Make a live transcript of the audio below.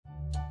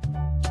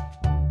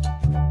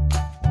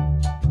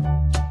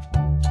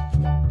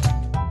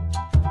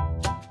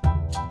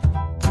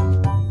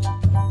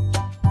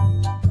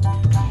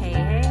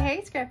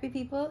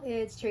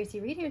it's Tracy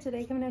Reed here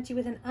today, coming at you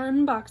with an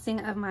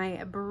unboxing of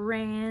my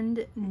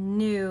brand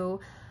new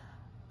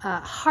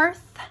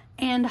Hearth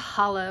and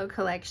Hollow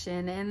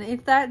collection. And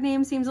if that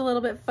name seems a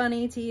little bit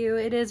funny to you,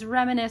 it is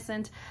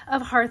reminiscent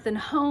of Hearth and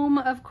Home,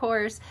 of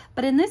course,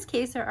 but in this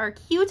case there are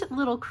cute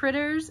little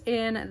critters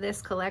in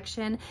this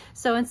collection.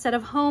 So instead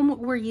of home,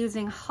 we're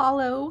using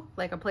hollow,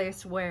 like a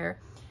place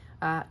where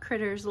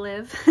critters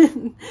live.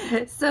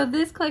 So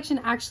this collection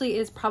actually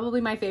is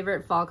probably my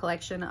favorite fall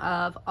collection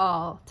of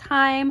all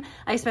time.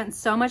 I spent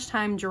so much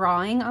time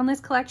drawing on this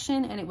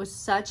collection and it was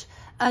such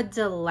a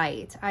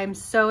delight. I'm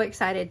so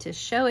excited to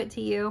show it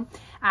to you.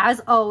 As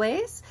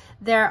always,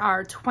 there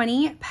are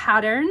 20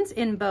 patterns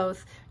in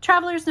both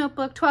Traveler's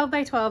Notebook 12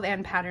 by 12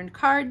 and patterned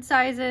card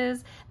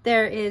sizes.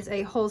 There is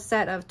a whole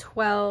set of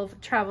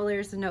 12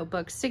 Traveler's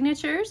Notebook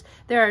signatures.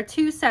 There are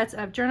 2 sets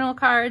of journal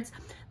cards.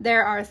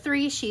 There are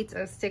 3 sheets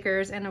of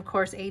stickers and of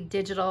course a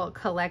digital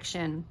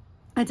collection,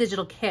 a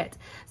digital kit.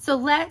 So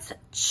let's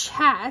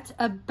chat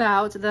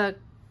about the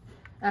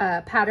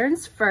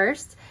patterns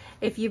first.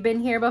 If you've been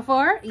here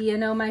before, you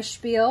know my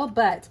spiel,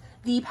 but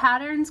the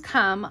patterns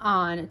come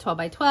on 12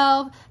 by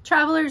 12,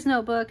 Traveler's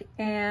Notebook,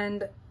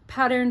 and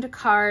patterned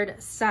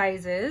card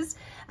sizes.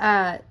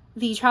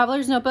 The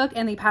Traveler's Notebook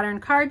and the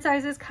patterned card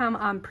sizes come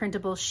on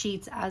printable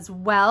sheets as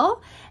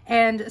well.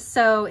 And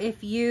so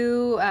if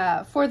you,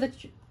 for the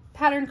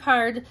patterned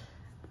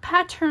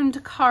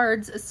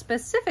cards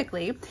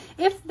specifically,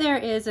 if there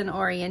is an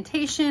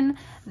orientation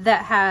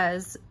that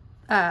has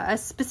a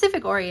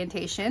specific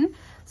orientation,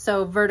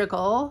 so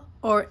vertical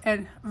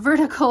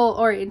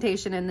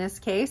orientation in this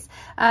case,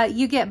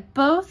 you get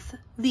both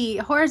the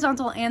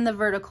horizontal and the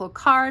vertical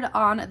card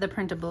on the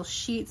printable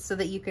sheets so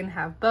that you can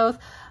have both.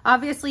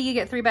 Obviously you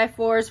get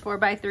 3x4s,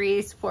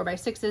 4x3s,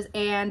 4x6s,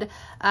 and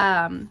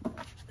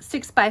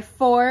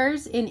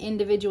 6x4s in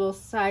individual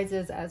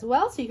sizes as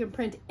well, so you can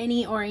print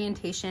any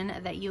orientation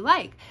that you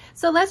like.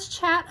 So let's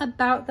chat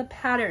about the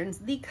patterns.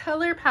 The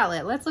color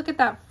palette, let's look at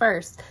that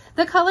first.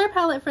 The color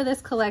palette for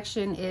this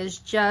collection is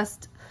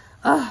just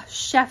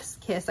chef's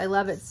kiss. I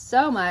love it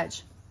so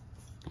much.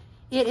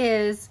 It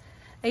is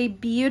a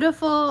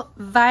beautiful,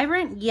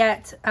 vibrant,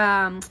 yet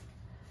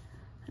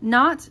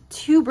not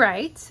too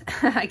bright,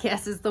 I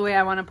guess is the way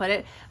I want to put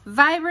it.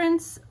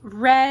 Vibrant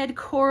red,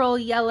 coral,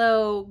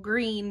 yellow,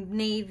 green,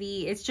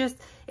 navy. It's just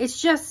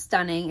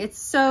stunning. It's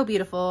so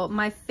beautiful.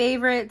 My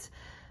favorite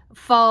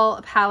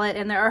fall palette,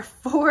 and there are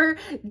 4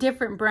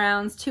 different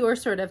browns. 2 are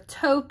sort of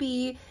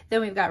taupey,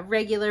 then we've got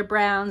regular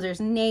browns, there's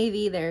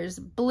navy, there's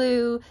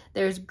blue,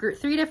 there's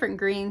 3 different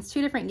greens,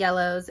 2 different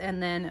yellows,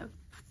 and then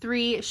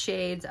 3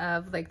 shades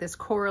of like this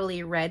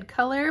corally red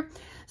color.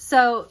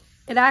 So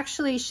it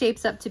actually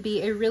shapes up to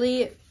be a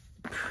really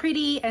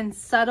pretty and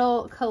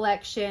subtle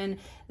collection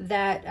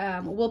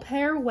that will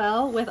pair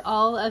well with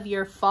all of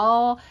your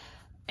fall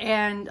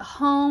and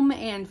home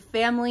and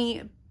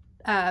family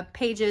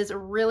pages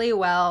really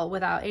well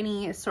without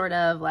any sort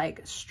of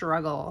like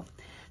struggle.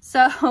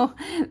 So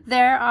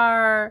there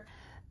are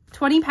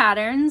 20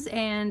 patterns,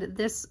 and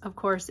this of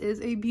course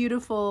is a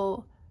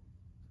beautiful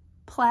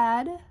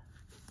plaid.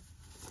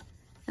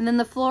 And then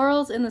the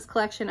florals in this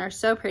collection are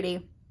so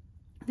pretty.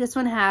 This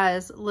one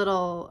has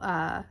little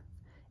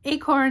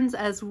acorns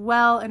as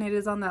well, and it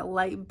is on that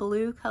light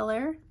blue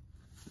color.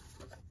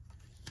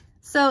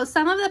 So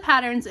some of the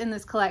patterns in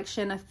this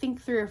collection, I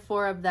think 3 or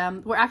 4 of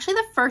them, were actually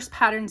the first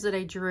patterns that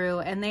I drew,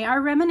 and they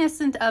are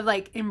reminiscent of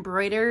like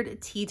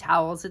embroidered tea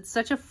towels. It's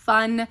such a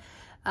fun,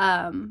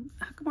 how come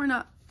we're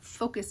not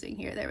focusing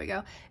here? There we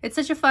go. It's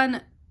such a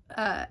fun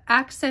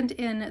accent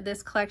in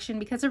this collection,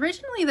 because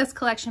originally this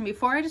collection,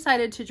 before I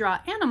decided to draw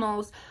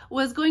animals,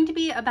 was going to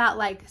be about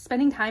like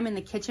spending time in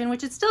the kitchen,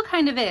 which it still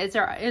kind of is.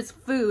 There is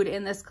food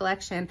in this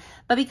collection,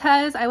 but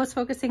because I was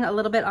focusing a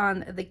little bit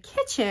on the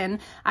kitchen,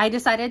 I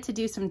decided to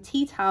do some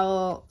tea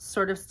towel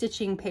sort of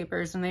stitching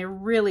papers, and they're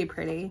really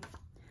pretty.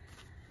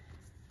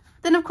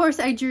 Then of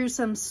course I drew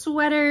some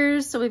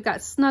sweaters. So we've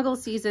got snuggle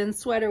season,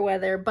 sweater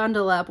weather,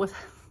 bundle up with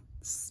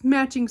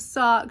matching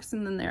socks,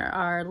 and then there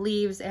are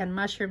leaves and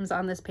mushrooms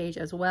on this page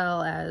as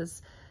well as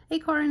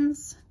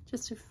acorns.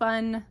 Just a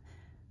fun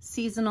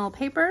seasonal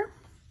paper.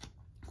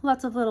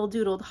 Lots of little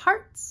doodled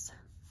hearts.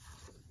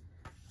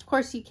 Of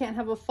course, you can't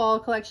have a fall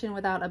collection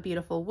without a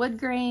beautiful wood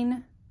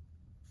grain.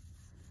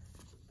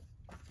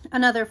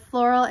 Another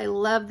floral. I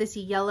love this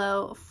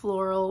yellow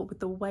floral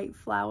with the white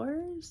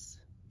flowers.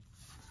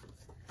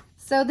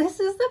 So this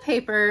is the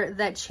paper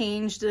that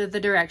changed the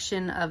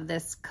direction of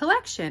this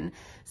collection.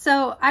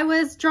 So I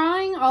was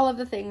drawing all of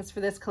the things for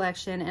this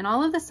collection, and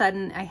all of a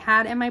sudden I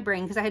had in my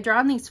brain, because I had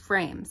drawn these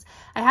frames,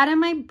 I had in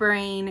my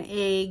brain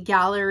a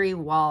gallery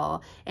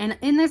wall. And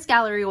in this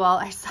gallery wall,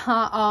 I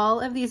saw all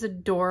of these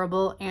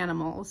adorable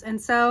animals.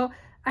 And so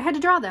I had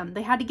to draw them.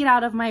 They had to get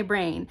out of my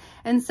brain.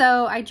 And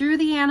so I drew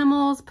the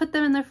animals, put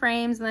them in the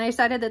frames, and then I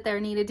decided that there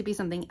needed to be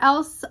something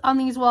else on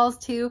these walls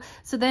too.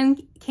 So then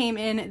came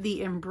in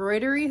the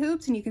embroidery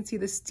hoops, and you can see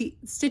the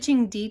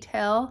stitching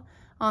detail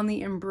on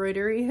the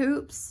embroidery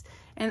hoops.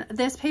 And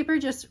this paper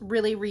just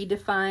really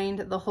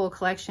redefined the whole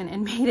collection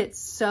and made it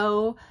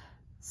so,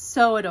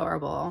 so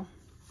adorable.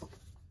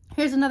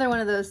 Here's another one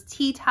of those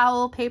tea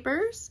towel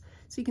papers.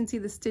 So you can see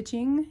the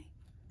stitching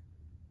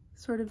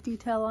sort of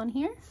detail on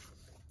here.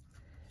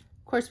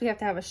 Of course, we have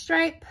to have a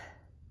stripe.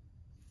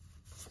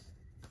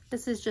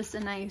 This is just a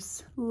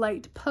nice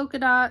light polka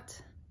dot.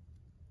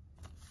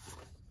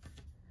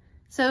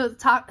 So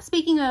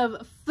speaking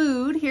of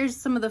food, here's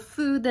some of the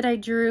food that I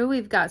drew.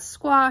 We've got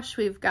squash,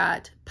 we've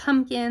got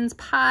pumpkins,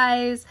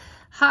 pies,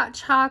 hot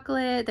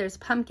chocolate. There's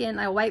pumpkin,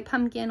 a white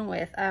pumpkin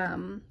with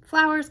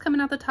flowers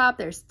coming out the top.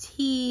 There's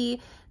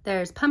tea,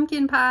 there's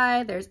pumpkin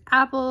pie, there's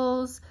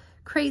apples,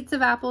 crates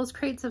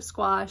of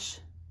squash.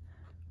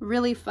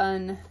 Really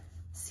fun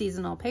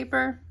seasonal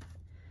paper.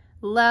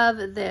 Love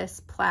this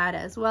plaid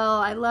as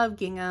well. I love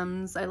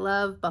ginghams. I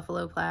love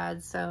buffalo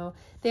plaids, so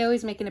they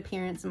always make an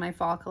appearance in my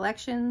fall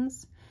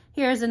collections.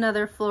 Here's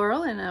another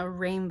floral in a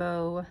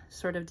rainbow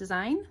sort of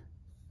design.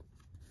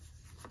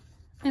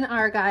 An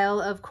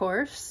argyle, of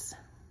course.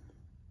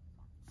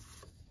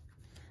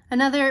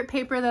 Another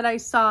paper that I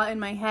saw in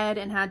my head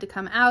and had to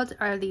come out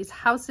are these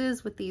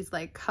houses with these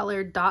like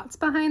colored dots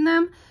behind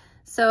them.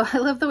 So I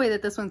love the way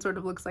that this one sort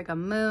of looks like a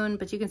moon,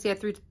 but you can see I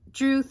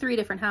drew 3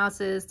 different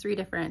houses, 3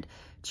 different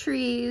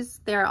trees.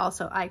 There are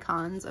also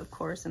icons, of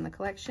course, in the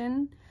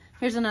collection.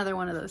 Here's another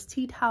one of those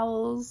tea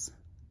towels.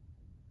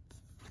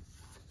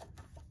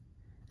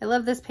 I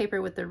love this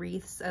paper with the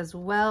wreaths as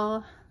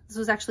well. This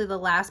was actually the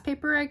last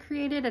paper I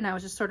created, and I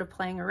was just sort of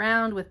playing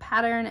around with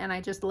pattern, and I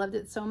just loved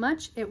it so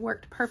much. It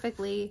worked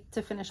perfectly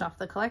to finish off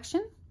the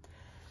collection.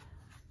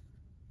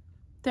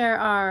 There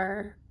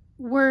are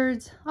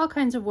words, all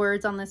kinds of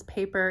words on this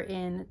paper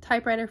in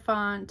typewriter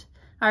font.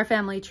 Our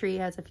family tree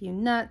has a few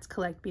nuts,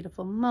 collect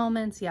beautiful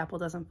moments, the apple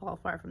doesn't fall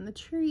far from the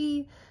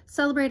tree,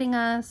 celebrating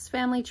us,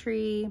 family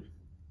tree,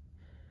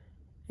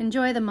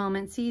 enjoy the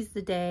moment, seize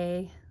the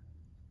day.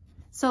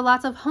 So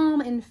lots of home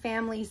and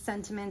family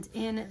sentiment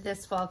in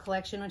this fall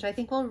collection, which I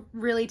think will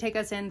really take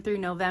us in through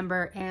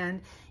November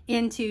and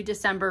into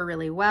December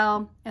really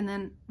well. And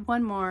then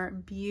one more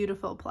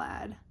beautiful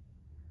plaid.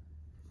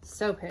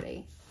 So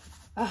pretty.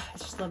 Oh, I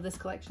just love this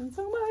collection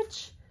so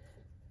much.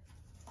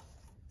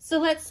 So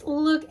let's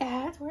look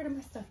at, where did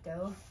my stuff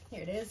go?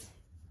 Here it is.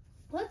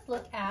 Let's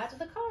look at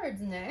the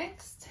cards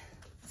next.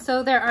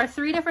 So there are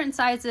 3 different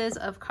sizes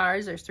of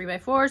cards. There's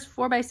 3x4s,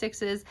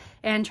 4x6s,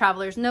 and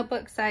Traveler's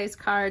Notebook size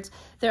cards.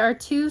 There are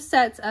 2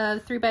 sets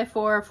of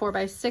 3x4,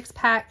 4x6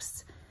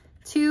 packs,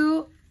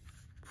 2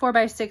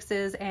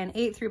 4x6s, and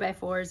 8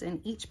 3x4s in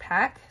each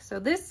pack. So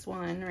this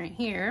one right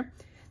here,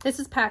 this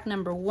is pack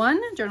number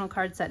 1, journal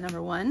card set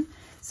number 1.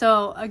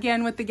 So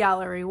again, with the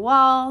gallery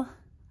wall,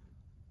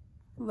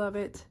 love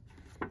it.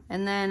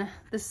 And then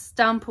the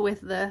stump with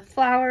the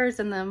flowers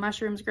and the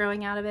mushrooms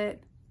growing out of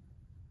it,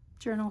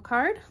 journal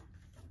card.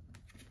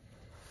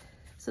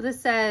 So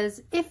this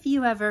says, if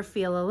you ever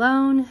feel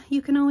alone,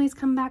 you can always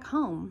come back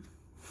home.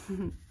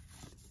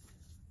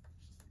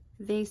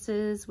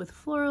 Vases with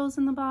florals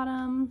in the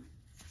bottom.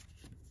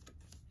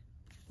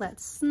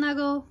 Let's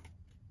snuggle.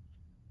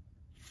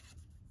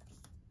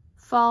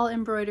 Fall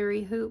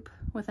embroidery hoop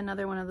with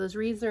another one of those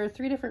wreaths. There are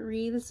 3 different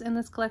wreaths in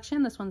this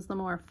collection. This one's the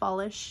more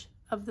fallish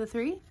of the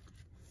 3.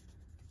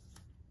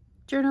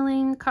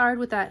 Journaling card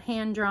with that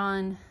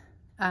hand-drawn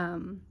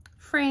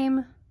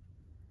frame.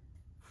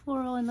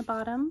 Floral in the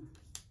bottom.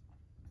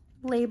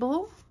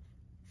 Label.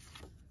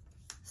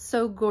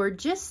 So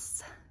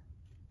gorgeous.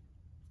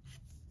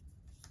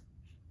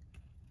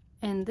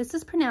 And this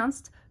is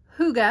pronounced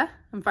hygge.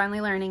 I'm finally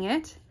learning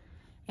it.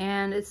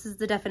 And this is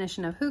the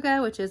definition of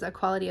hygge, which is a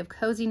quality of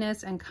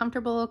coziness and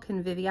comfortable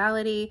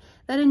conviviality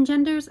that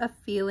engenders a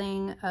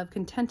feeling of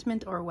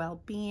contentment or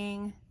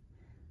well-being.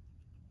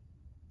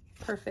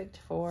 Perfect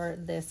for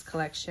this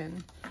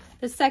collection.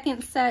 The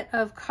second set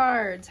of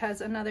cards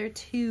has another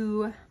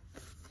 2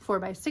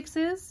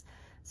 4x6s.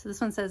 So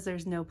this one says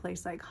there's no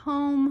place like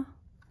home.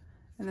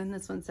 And then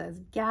this one says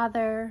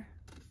gather.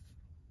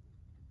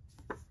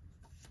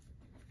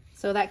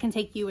 So that can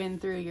take you in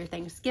through your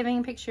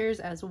Thanksgiving pictures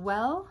as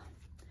well.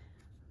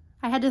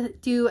 I had to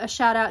do a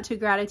shout out to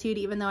gratitude,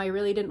 even though I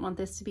really didn't want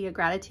this to be a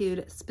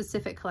gratitude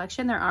specific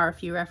collection. There are a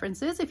few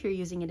references if you're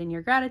using it in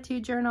your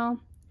gratitude journal.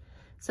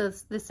 So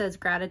this says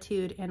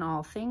gratitude in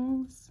all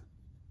things.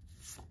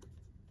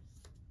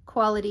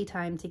 Quality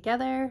time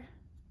together.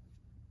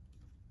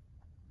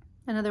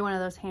 Another one of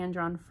those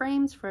hand-drawn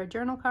frames for a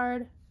journal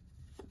card.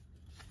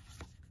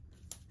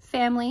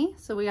 Family,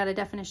 so we got a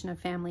definition of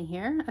family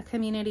here. A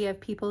community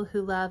of people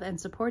who love and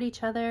support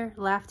each other,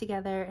 laugh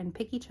together, and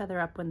pick each other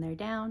up when they're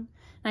down.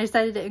 And I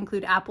decided to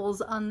include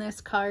apples on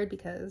this card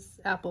because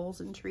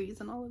apples and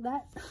trees and all of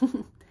that.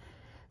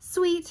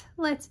 Sweet,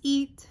 let's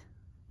eat.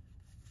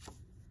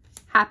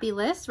 Happy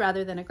list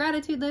rather than a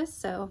gratitude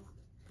list, so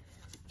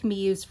it can be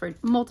used for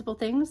multiple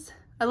things.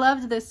 I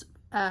loved this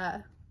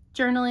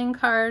journaling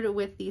card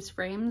with these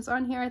frames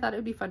on here. I thought it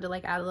would be fun to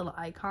like add little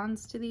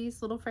icons to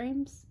these little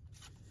frames.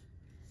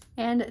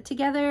 And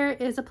together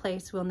is a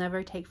place we'll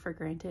never take for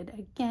granted,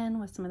 again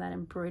with some of that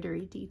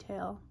embroidery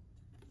detail.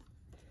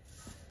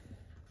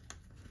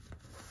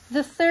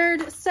 The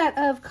third set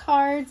of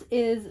cards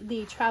is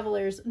the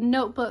Traveler's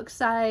Notebook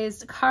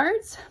sized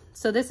cards.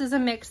 So this is a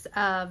mix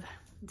of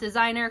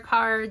designer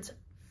cards,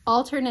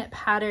 alternate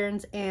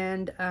patterns,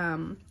 and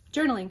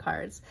journaling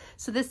cards.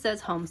 So this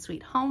says Home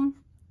Sweet Home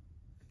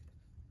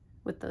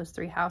with those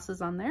 3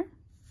 houses on there.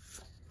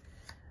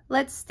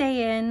 Let's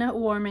stay in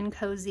warm and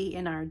cozy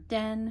in our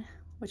den,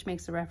 which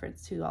makes a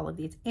reference to all of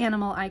these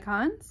animal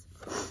icons.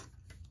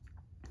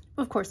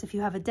 Of course, if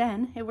you have a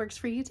den, it works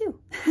for you too.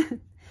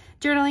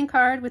 Journaling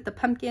card with the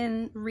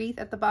pumpkin wreath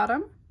at the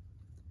bottom.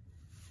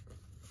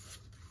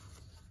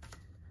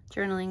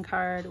 Journaling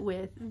card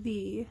with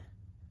the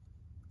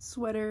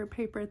sweater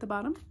paper at the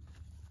bottom.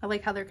 I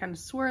like how they're kind of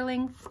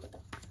swirling.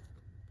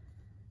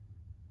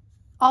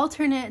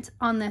 Alternate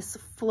on this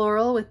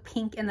floral with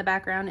pink in the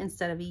background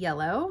instead of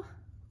yellow.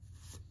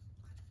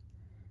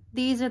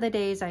 These are the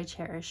days I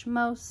cherish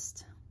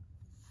most.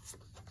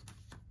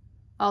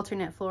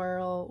 Alternate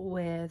floral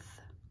with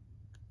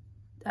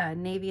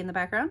navy in the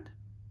background.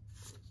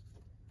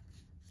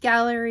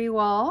 Gallery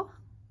wall.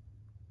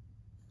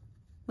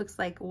 Looks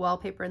like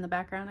wallpaper in the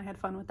background. I had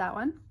fun with that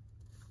one.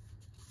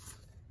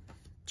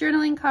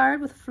 Journaling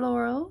card with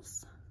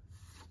florals.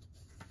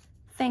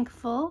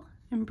 Thankful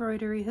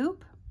embroidery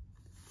hoop.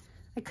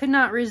 I could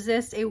not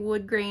resist a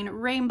wood grain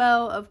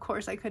rainbow. Of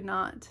course I could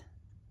not.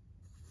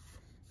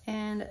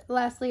 And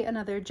lastly,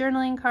 another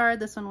journaling card,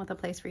 this one with a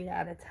place for you to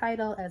add a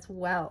title as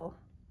well.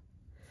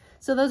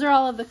 So those are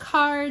all of the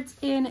cards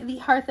in the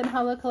Hearth and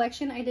Hollow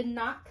collection. I did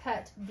not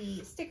cut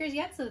the stickers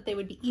yet so that they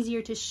would be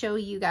easier to show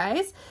you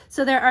guys.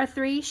 So there are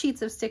 3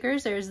 sheets of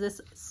stickers. There's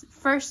this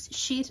first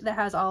sheet that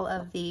has all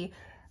of the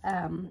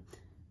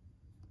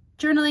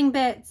journaling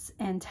bits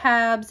and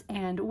tabs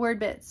and word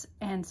bits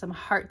and some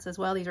hearts as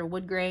well. These are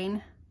wood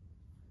grain.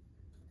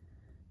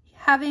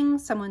 Having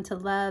someone to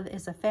love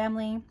is a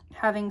family.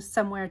 Having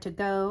somewhere to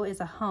go is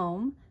a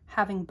home.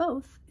 Having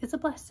both is a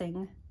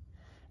blessing.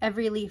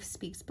 Every leaf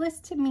speaks bliss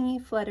to me,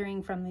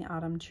 fluttering from the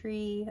autumn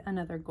tree.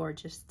 Another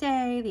gorgeous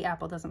day. The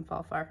apple doesn't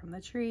fall far from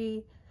the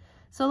tree.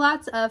 So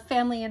lots of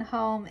family and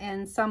home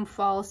and some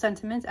fall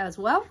sentiment as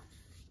well.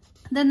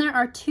 Then there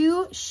are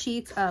 2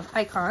 sheets of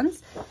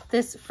icons.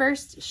 This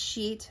first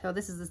sheet, oh,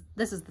 this is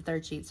the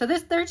third sheet. So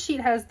this third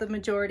sheet has the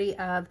majority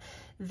of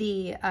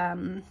the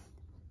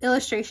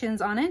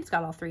illustrations on it. It's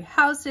got all 3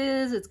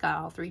 houses, it's got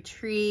all 3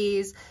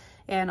 trees,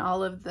 and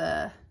all of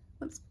the,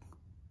 let's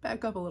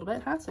back up a little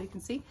bit, so you can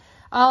see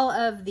all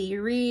of the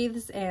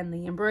wreaths and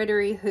the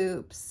embroidery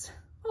hoops,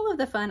 all of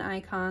the fun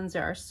icons.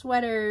 There are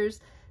sweaters,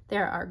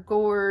 there are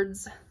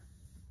gourds,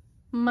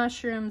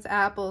 mushrooms,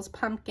 apples,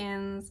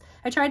 pumpkins.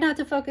 I tried not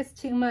to focus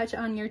too much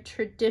on your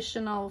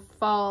traditional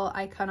fall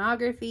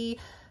iconography,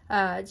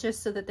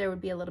 just so that there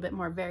would be a little bit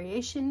more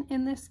variation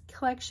in this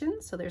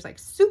collection. So there's like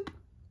soup,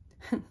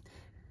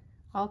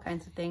 all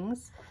kinds of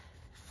things.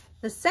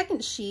 The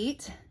second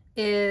sheet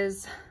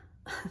is,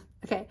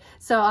 okay,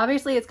 so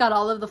obviously it's got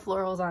all of the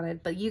florals on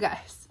it, but you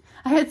guys,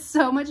 I had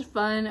so much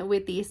fun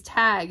with these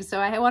tags. So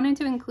I wanted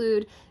to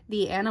include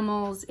the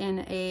animals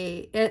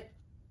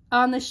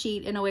on the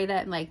sheet in a way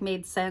that like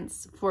made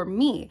sense for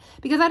me,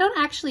 because I don't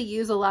actually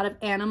use a lot of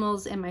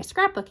animals in my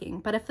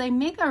scrapbooking, but if they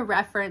make a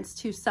reference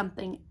to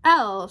something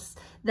else,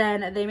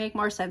 then they make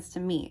more sense to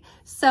me.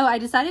 So I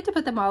decided to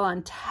put them all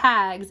on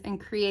tags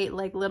and create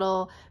like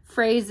little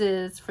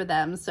phrases for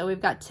them. So we've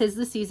got "'Tis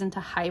the season to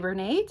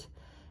hibernate,"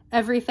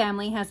 "Every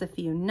family has a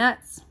few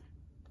nuts,"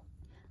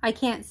 "I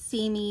can't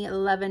see me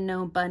lovin'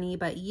 no bunny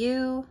but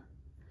you,"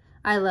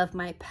 "I love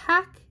my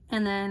pack,"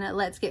 and then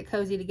 "Let's get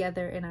cozy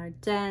together in our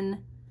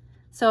den."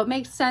 So it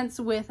makes sense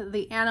with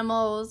the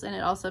animals, and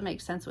it also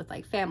makes sense with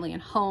like family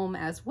and home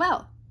as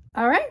well.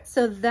 All right,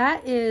 so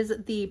that is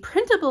the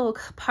printable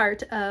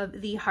part of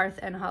the Hearth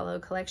and Hollow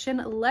collection.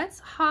 Let's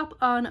hop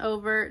on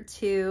over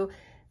to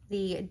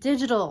the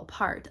digital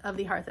part of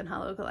the Hearth and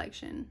Hollow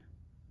collection.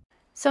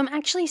 So I'm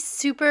actually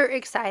super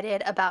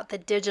excited about the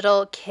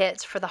digital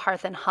kits for the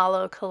Hearth and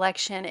Hollow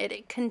collection.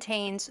 It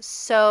contains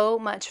so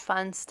much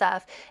fun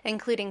stuff,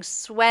 including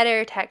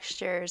sweater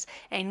textures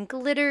and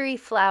glittery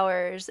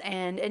flowers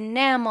and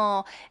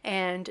enamel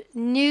and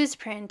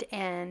newsprint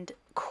and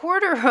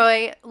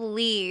corduroy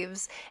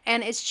leaves,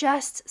 and it's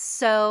just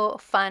so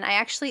fun.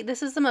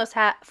 This is the most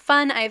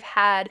fun I've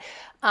had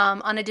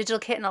on a digital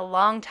kit in a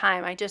long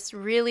time. I just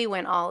really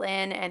went all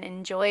in and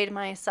enjoyed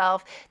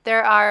myself.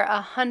 There are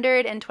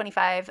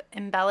 125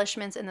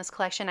 embellishments in this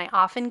collection. I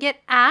often get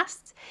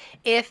asked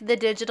if the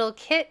digital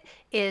kit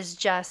is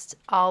just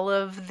all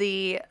of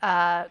the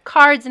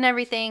cards and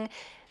everything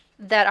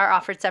that are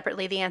offered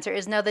separately. The answer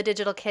is no. The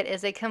digital kit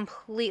is a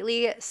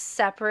completely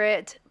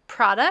separate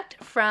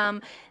product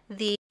from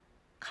the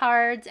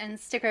cards and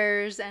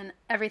stickers and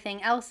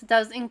everything else. It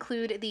does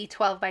include the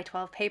 12 by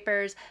 12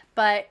 papers,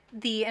 but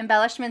the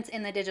embellishments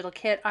in the digital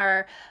kit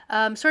are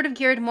sort of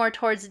geared more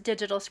towards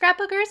digital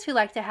scrapbookers who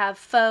like to have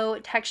faux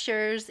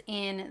textures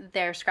in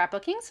their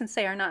scrapbooking, since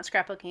they are not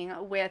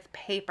scrapbooking with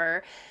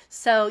paper.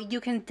 So you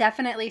can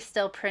definitely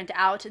still print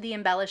out the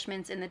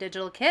embellishments in the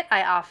digital kit.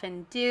 I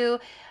often do,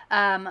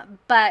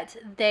 but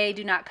they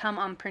do not come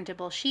on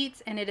printable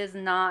sheets, and it is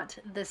not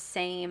the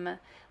same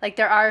Like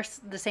there are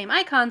the same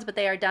icons, but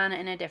they are done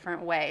in a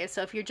different way.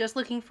 So if you're just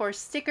looking for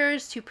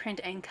stickers to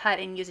print and cut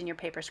and use in your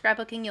paper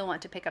scrapbooking, you'll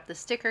want to pick up the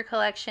sticker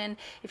collection.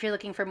 If you're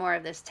looking for more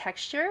of this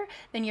texture,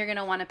 then you're going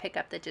to want to pick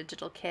up the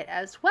digital kit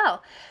as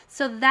well.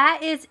 So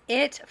that is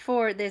it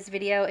for this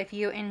video. If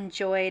you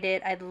enjoyed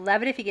it, I'd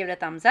love it if you give it a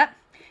thumbs up.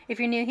 If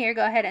you're new here,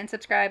 go ahead and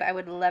subscribe. I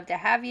would love to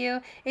have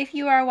you. If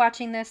you are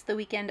watching this the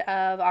weekend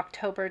of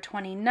October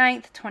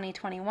 29th,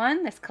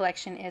 2021, this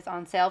collection is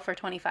on sale for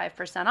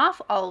 25%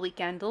 off all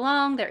weekend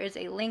long. There is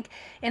a link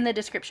in the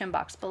description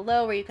box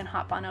below where you can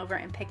hop on over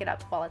and pick it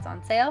up while it's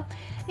on sale.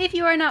 If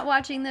you are not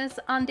watching this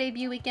on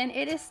debut weekend,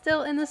 it is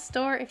still in the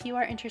store if you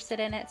are interested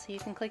in it, so you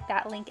can click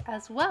that link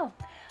as well.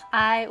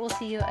 I will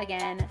see you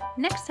again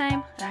next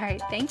time. All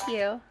right, thank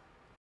you.